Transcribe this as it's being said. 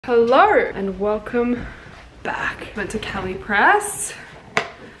Hello and welcome back. Went to Cali Press.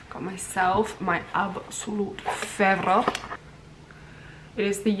 Got myself my absolute favorite. It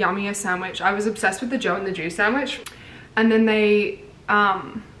is the yummiest sandwich. I was obsessed with the Joe and the Juice sandwich, and then they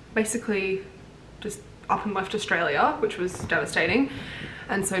basically just up and left Australia, which was devastating.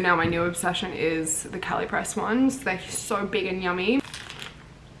 And so now my new obsession is the Cali Press ones. They're so big and yummy.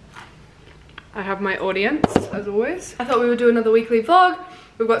 I have my audience as always. I thought we would do another weekly vlog.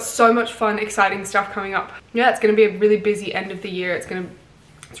 We've got so much fun, exciting stuff coming up. Yeah, it's going to be a really busy end of the year.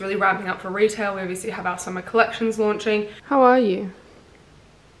 It's really ramping up for retail. We obviously have our summer collections launching. How are you?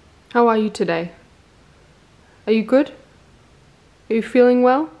 How are you today? Are you good? Are you feeling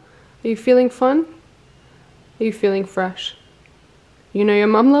well? Are you feeling fun? Are you feeling fresh? You know your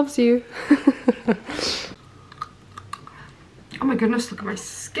mum loves you. Oh my goodness, look at my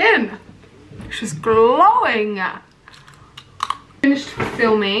skin. She's glowing. Finished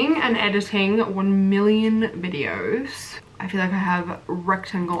filming and editing 1 million videos. I feel like I have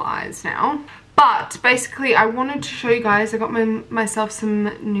rectangle eyes now. But basically I wanted to show you guys, I got myself some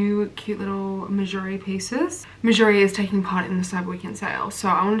new cute little Missouri pieces. Missouri is taking part in the Cyber Weekend sale, so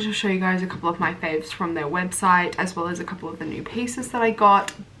I wanted to show you guys a couple of my faves from their website, as well as a couple of the new pieces that I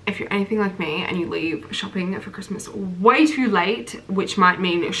got. If you're anything like me and you leave shopping for Christmas way too late, which might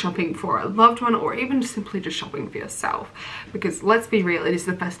mean shopping for a loved one or even simply just shopping for yourself, because let's be real, it is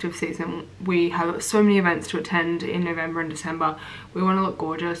the festive season. We have so many events to attend in November and December. We want to look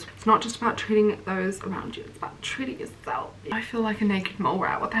gorgeous. It's not just about treating those around you, it's about treating yourself. I feel like a naked mole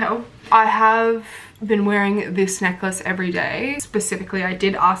rat, what the hell? I have been wearing this necklace every day. Specifically, I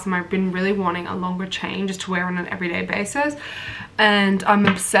did ask them, I've been really wanting a longer chain just to wear on an everyday basis, and I'm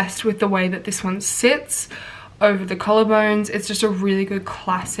obsessed with the way that this one sits over the collarbones. It's just a really good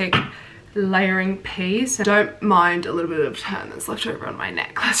classic layering piece. Don't mind a little bit of tan that's left over on my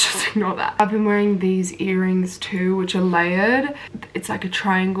neck, let's just ignore that. I've been wearing these earrings too, which are layered. It's like a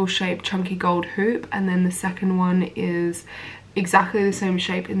triangle shaped chunky gold hoop, and then the second one is exactly the same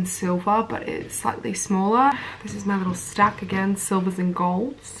shape in silver, but it's slightly smaller. This is my little stack again, silvers and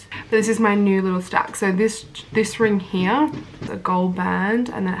golds. But this is my new little stack. So this ring here is a gold band,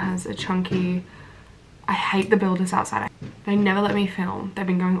 and then it has a chunky, I hate the builders outside. They never let me film. They've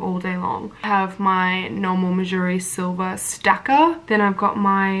been going all day long. I have my normal Missouri silver stacker. Then I've got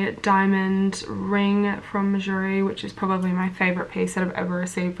my diamond ring from Missouri, which is probably my favorite piece that I've ever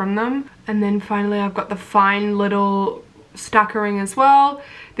received from them. And then finally I've got the fine little stacker ring as well.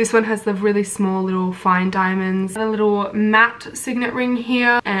 This one has the really small little fine diamonds. A little matte signet ring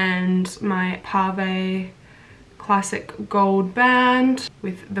here, and my pave classic gold band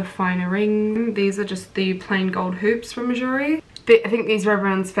with the finer ring. These are just the plain gold hoops from Missouri. I think these are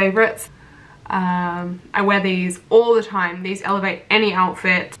everyone's favorites. I wear these all the time. These elevate any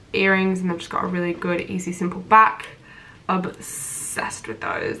outfit. Earrings, and they've just got a really good, easy, simple back. Obsessed with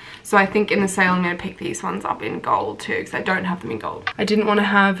those. So I think in the sale I'm going to pick these ones up in gold too, because I don't have them in gold. I didn't want to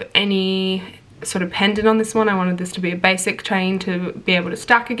have any sort of pendant on this one. I wanted this to be a basic chain to be able to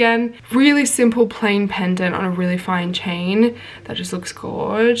stack again. Really simple plain pendant on a really fine chain that just looks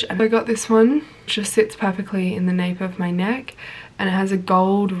gorge. And I got this one, which just sits perfectly in the nape of my neck, and it has a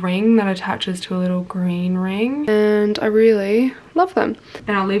gold ring that attaches to a little green ring, and I really love them.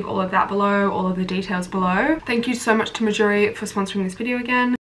 And I'll leave all of that below, all of the details below. Thank you so much to Missouri for sponsoring this video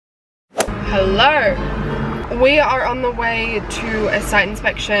again. Hello! We are on the way to a site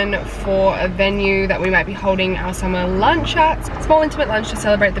inspection for a venue that we might be holding our summer lunch at. Small intimate lunch to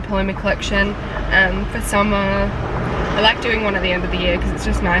celebrate the Paloma collection for summer. I like doing one at the end of the year because it's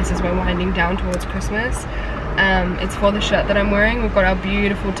just nice as we're winding down towards Christmas. It's for the shirt that I'm wearing. We've got our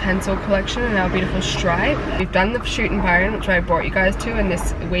beautiful tencel collection and our beautiful stripe. We've done the shoot in Byron, which I brought you guys to, and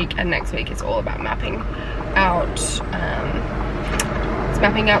this week and next week it's all about mapping out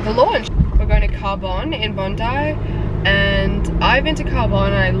the launch. We're going to Carbon in Bondi, and I've been to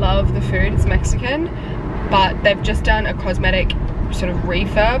Carbon and I love the food. It's Mexican, but they've just done a cosmetic sort of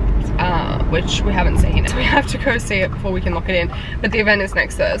refurb, which we haven't seen. So we have to go see it before we can lock it in. But the event is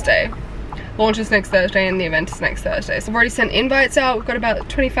next Thursday. Launch is next Thursday and the event is next Thursday. So I've already sent invites out. We've got about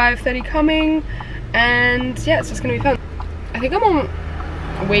 25, 30 coming, and yeah, it's just gonna be fun. I think I'm on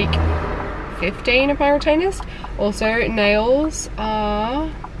week 15 of my retainers. Also, nails are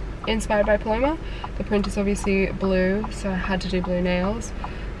inspired by Paloma. The print is obviously blue, so I had to do blue nails,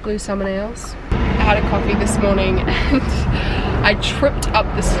 blue summer nails. I had a coffee this morning and I tripped up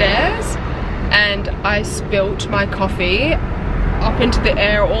the stairs and I spilt my coffee up into the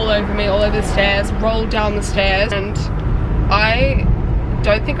air, all over me, all over the stairs, rolled down the stairs, and I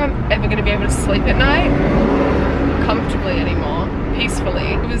don't think I'm ever going to be able to sleep at night comfortably anymore.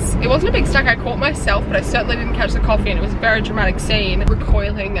 peacefully. It wasn't a big stack, I caught myself, but I certainly didn't catch the coffee, and it was a very dramatic scene.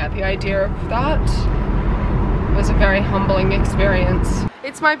 Recoiling at the idea of that. It was a very humbling experience.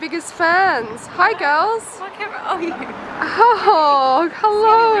 It's my biggest fans. Hi girls. What camera are you? Oh,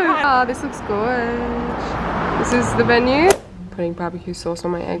 hello. Ah, this looks good. This is the venue. Putting barbecue sauce on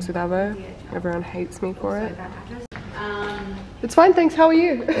my eggs with avo. Everyone hates me for it. It's fine, thanks. How are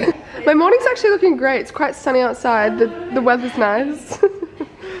you? My morning's actually looking great. It's quite sunny outside. The weather's nice.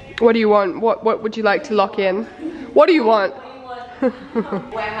 What do you want? What would you like to lock in? What do you want?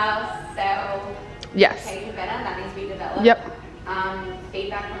 Warehouse, sale. Yes. Page better, that needs to be developed. Yep.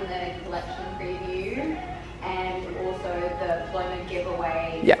 Feedback from the collection preview, and also the Bloma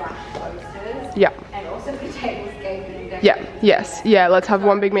giveaway Yep. / posters. Yep. And also the tablescape and decorations. Yeah, yes, yeah, let's have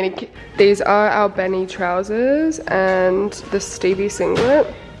one big mini. These are our Benny trousers and the Stevie singlet.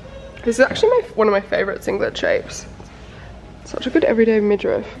 This is actually one of my favorite singlet shapes. Such a good everyday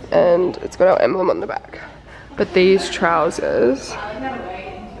midriff, and it's got our emblem on the back. But these trousers,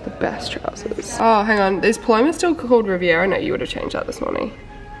 the best trousers. Oh, hang on, is Paloma still called Riviera? No, you would have changed that this morning.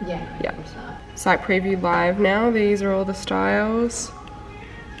 Yeah. Yeah. Site preview live now. These are all the styles.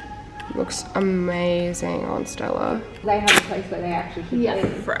 Looks amazing on Stella. They have a place where they actually keep it.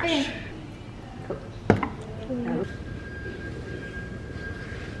 Fresh.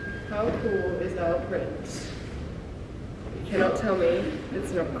 How cool is our print? You cannot tell me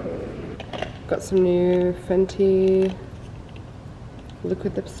it's not cool. Got some new Fenty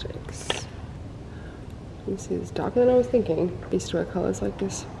liquid lipsticks. You see, it's darker than I was thinking. I used to wear colours like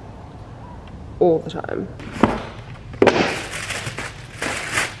this all the time.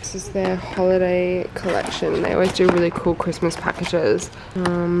 This is their holiday collection. They always do really cool Christmas packages.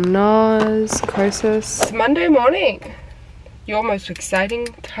 NARS, Kosas. It's Monday morning. Your most exciting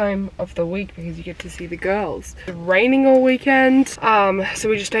time of the week because you get to see the girls. It's raining all weekend. So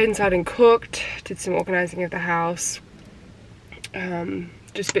we just stayed inside and cooked, did some organizing of the house.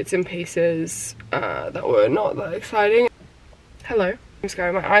 Just bits and pieces that were not that exciting. Hello.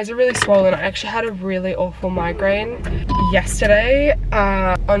 My eyes are really swollen. I actually had a really awful migraine yesterday.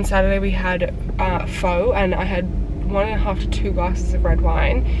 On Saturday we had pho, and I had 1.5 to 2 glasses of red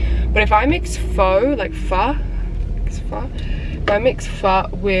wine. But if I mix pho, like pho, if I mix pho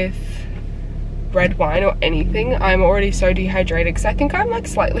with red wine or anything, I'm already so dehydrated because I think I'm like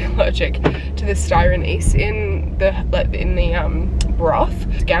slightly allergic to the styronese in the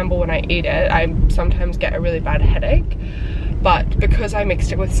broth. Gamble when I eat it. I sometimes get a really bad headache. But because I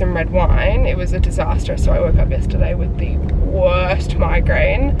mixed it with some red wine, it was a disaster. So I woke up yesterday with the worst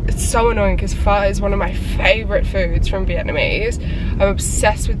migraine. It's so annoying because pho is one of my favorite foods from Vietnamese. I'm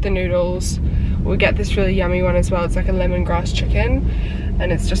obsessed with the noodles. We get this really yummy one as well. It's like a lemongrass chicken.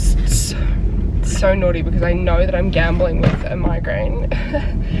 And it's just so naughty because I know that I'm gambling with a migraine.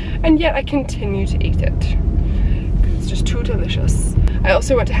 And yet I continue to eat it. It's just too delicious. I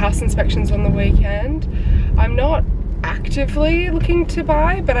also went to house inspections on the weekend. I'm not actively looking to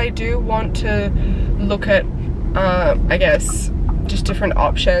buy, but I do want to look at I guess just different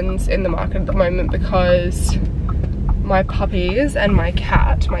options in the market at the moment because my puppies and my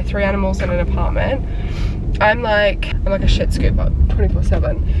cat, my 3 animals in an apartment, I'm like a shit scooper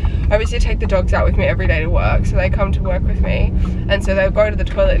 24/7. Obviously I take the dogs out with me every day to work, so they come to work with me, and so they'll go to the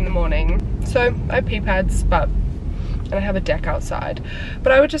toilet in the morning. So I have pee pads, and I have a deck outside.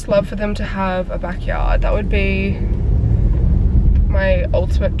 But I would just love for them to have a backyard. That would be my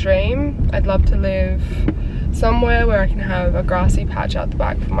ultimate dream. I'd love to live somewhere where I can have a grassy patch out the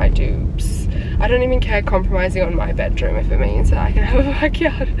back for my dupes. I don't even care compromising on my bedroom if it means that I can have a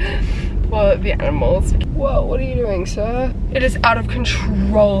backyard for the animals. Whoa, what are you doing, sir? It is out of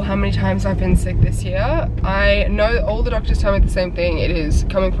control how many times I've been sick this year. I know all the doctors tell me the same thing. It is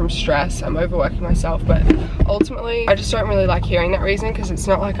coming from stress. I'm overworking myself, but ultimately I just don't really like hearing that reason because it's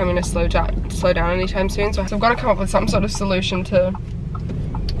not like I'm gonna slow down anytime soon. So I've got to come up with some sort of solution to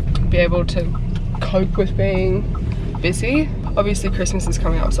be able to cope with being busy. Obviously Christmas is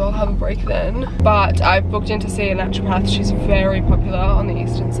coming up, so I'll have a break then. But I've booked in to see a naturopath. She's very popular on the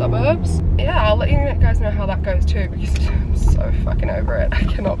eastern suburbs. Yeah, I'll let you guys know how that goes too, because I'm so fucking over it. I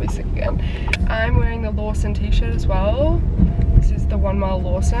cannot be sick again. I'm wearing the Lawson t-shirt as well. This is the 1 Mile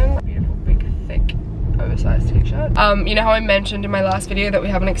Lawson. Beautiful, big, thick, oversized t-shirt. You know how I mentioned in my last video that we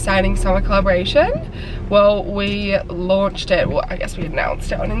have an exciting summer collaboration? Well, we launched it, well I guess we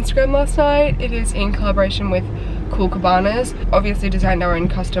announced it on Instagram last night. It is in collaboration with Cool Cabanas. Obviously designed our own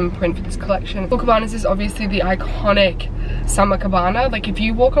custom print for this collection. Cool Cabanas is obviously the iconic summer cabana. Like if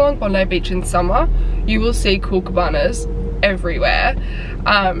you walk along Bondi Beach in summer, you will see Cool Cabanas everywhere.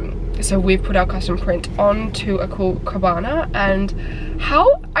 So we've put our custom print onto a cool cabana, and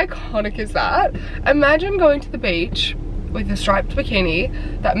how iconic is that? Imagine going to the beach with a striped bikini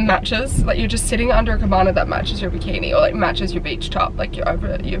that matches, like you're just sitting under a cabana that matches your bikini, or like matches your beach top, like you're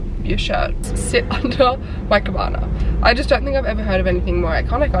over your shirt. Sit under my cabana. I just don't think I've ever heard of anything more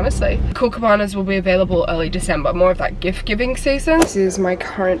iconic, honestly. Cool cabanas will be available early December, more of that gift giving season. This is my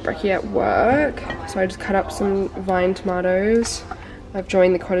current brekkie at work. So I just cut up some vine tomatoes. I've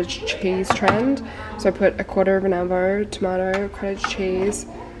joined the cottage cheese trend. So I put 1/4 of an avocado, tomato, cottage cheese,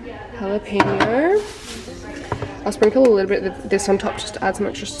 jalapeno. I'll sprinkle a little bit of this on top just to add some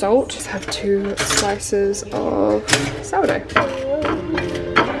extra salt. Just have 2 slices of sourdough.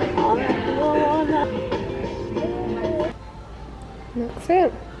 That's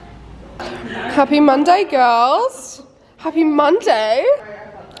it. Happy Monday, girls. Happy Monday.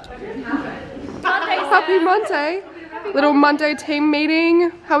 Happy Monday. Little Monday team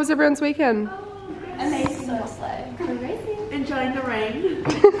meeting. How was everyone's weekend? Amazing. Amazing. Enjoying the rain.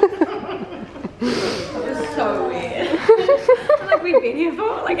 It was so weird. Like we've been here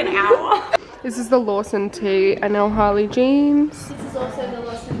for like an hour. This is the Lawson tee and our Harley jeans. This is also the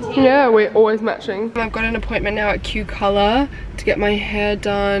Lawson tea. Yeah, we're always matching. I've got an appointment now at Q Color to get my hair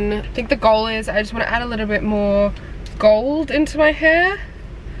done. I think the goal is I just want to add a little bit more gold into my hair.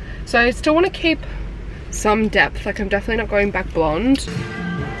 So I still want to keep some depth, like I'm definitely not going back blonde.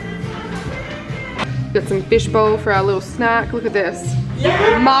 Got some fishbowl for our little snack. Look at this.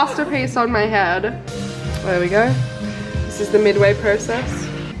 Yeah. Masterpiece on my head. There we go. This is the midway process.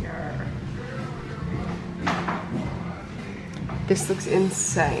 This looks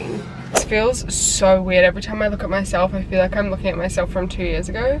insane. This feels so weird. Every time I look at myself, I feel like I'm looking at myself from 2 years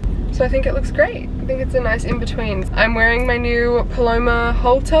ago. So I think it looks great. I think it's a nice in-between. I'm wearing my new Paloma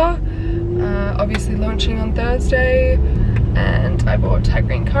halter, obviously launching on Thursday. And I bought Thai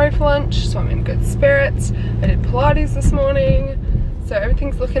green curry for lunch, so I'm in good spirits. I did Pilates this morning. So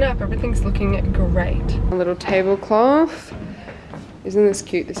everything's looking up, everything's looking great. A little tablecloth. Isn't this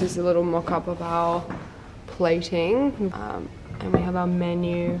cute? This is a little mock-up of our plating. And we have our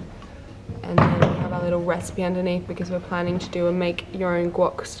menu, and then we have our little recipe underneath because we're planning to do a make your own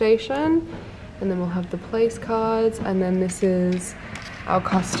guac station. And then we'll have the place cards, and then this is our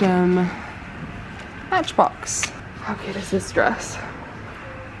custom matchbox. How cute is this dress?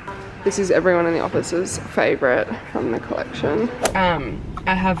 This is everyone in the office's favorite from the collection.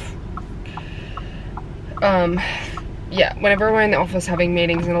 I have, yeah, whenever we're in the office having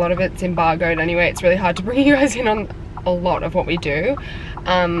meetings and a lot of it's embargoed anyway, it's really hard to bring you guys in on a lot of what we do.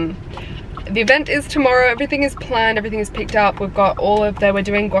 The event is tomorrow. Everything is planned, everything is picked up. We've got all of we're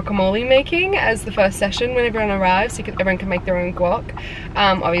doing guacamole making as the first session when everyone arrives, so everyone can make their own guac.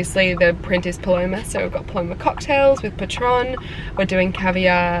 Obviously the print is Paloma, so we've got Paloma cocktails with Patron. We're doing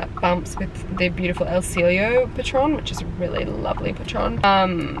caviar bumps with the beautiful El Celio Patron, which is a really lovely Patron.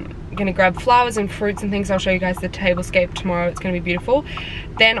 I'm gonna grab flowers and fruits and things. I'll show you guys the tablescape tomorrow. It's gonna be beautiful.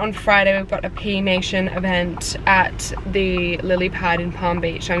 Then on Friday we've got a P Nation event at the Lily Pad in Palm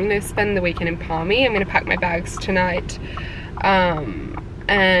Beach. I'm gonna spend the weekend in Palmy. I'm gonna pack my bags tonight.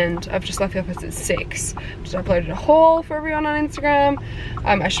 And I've just left the office at 6. Just uploaded a haul for everyone on Instagram.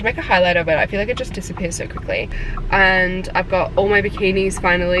 I should make a highlight of it. I feel like it just disappears so quickly. And I've got all my bikinis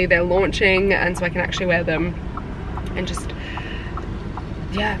finally. They're launching, and so I can actually wear them and just,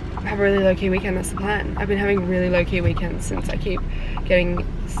 yeah, have a really low-key weekend. That's the plan. I've been having really low-key weekends since I keep getting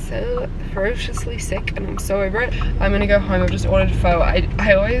so ferociously sick, and I'm so over it. I'm gonna go home. I've just ordered pho.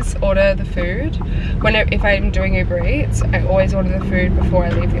 I always order the food if I'm doing Uber Eats. I always order the food before I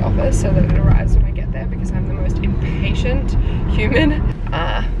leave the office so that it arrives when I get there, because I'm the most impatient human.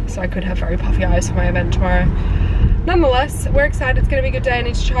 So I could have very puffy eyes for my event tomorrow. Nonetheless, we're excited. It's gonna be a good day. I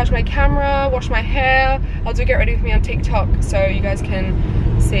need to charge my camera, wash my hair. I'll do get ready with me on TikTok so you guys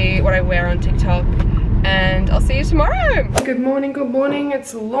can see what I wear on TikTok. And I'll see you tomorrow. Good morning,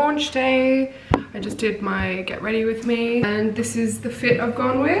 it's launch day. I just did my get ready with me, and this is the fit I've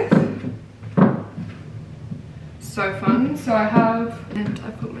gone with. So fun. So I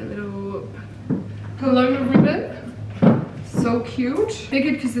put my little Paloma ribbon. So cute.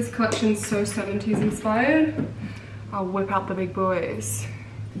 Figured because this collection's so 70s inspired, I'll whip out the big boys.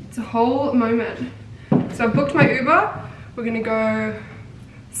 It's a whole moment. So I've booked my Uber. We're gonna go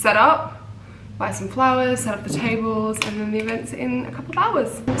set up, buy some flowers, set up the tables, and then the event's in a couple of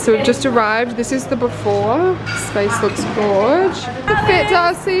hours. So we've just arrived. This is the before. Space looks gorge. The fit,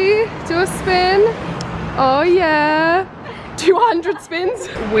 Darcy. Do a spin. Oh yeah. 200 spins.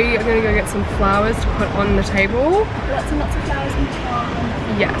 We are gonna go get some flowers to put on the table. Lots and lots of flowers and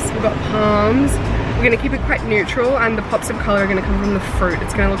palms. Yes, we've got palms. We're gonna keep it quite neutral, and the pops of color are gonna come from the fruit.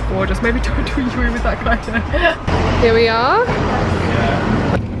 It's gonna look gorgeous. Maybe don't do you with that guy. Here we are.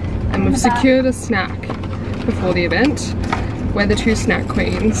 And we've secured a snack before the event. We're the two snack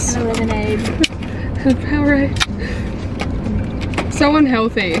queens. A lemonade. Powerade. So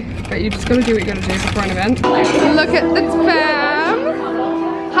unhealthy, but you just gotta do what you gotta do before an event. Look at the fam.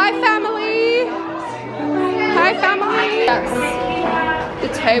 Hi family. Hi family. Yes. The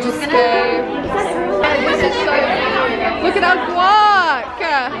tablescape. Look at our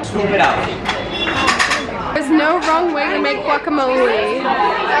guac. Scoop it out. There's no wrong way to make guacamole.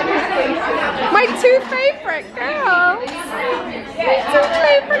 My two favorite girls. Two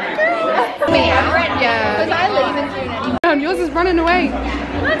favorite girls. Yeah. Was I leaving soon? Yours is running away.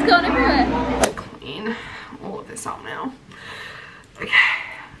 Let's go everywhere. Clean all of this up now. Okay.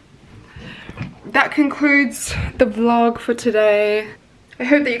 That concludes the vlog for today. I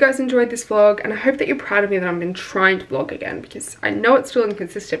hope that you guys enjoyed this vlog, and I hope that you're proud of me that I've been trying to vlog again, because I know it's still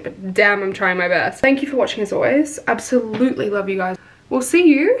inconsistent, but damn, I'm trying my best. Thank you for watching as always. Absolutely love you guys. We'll see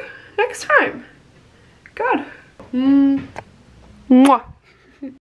you next time. God. Mwah.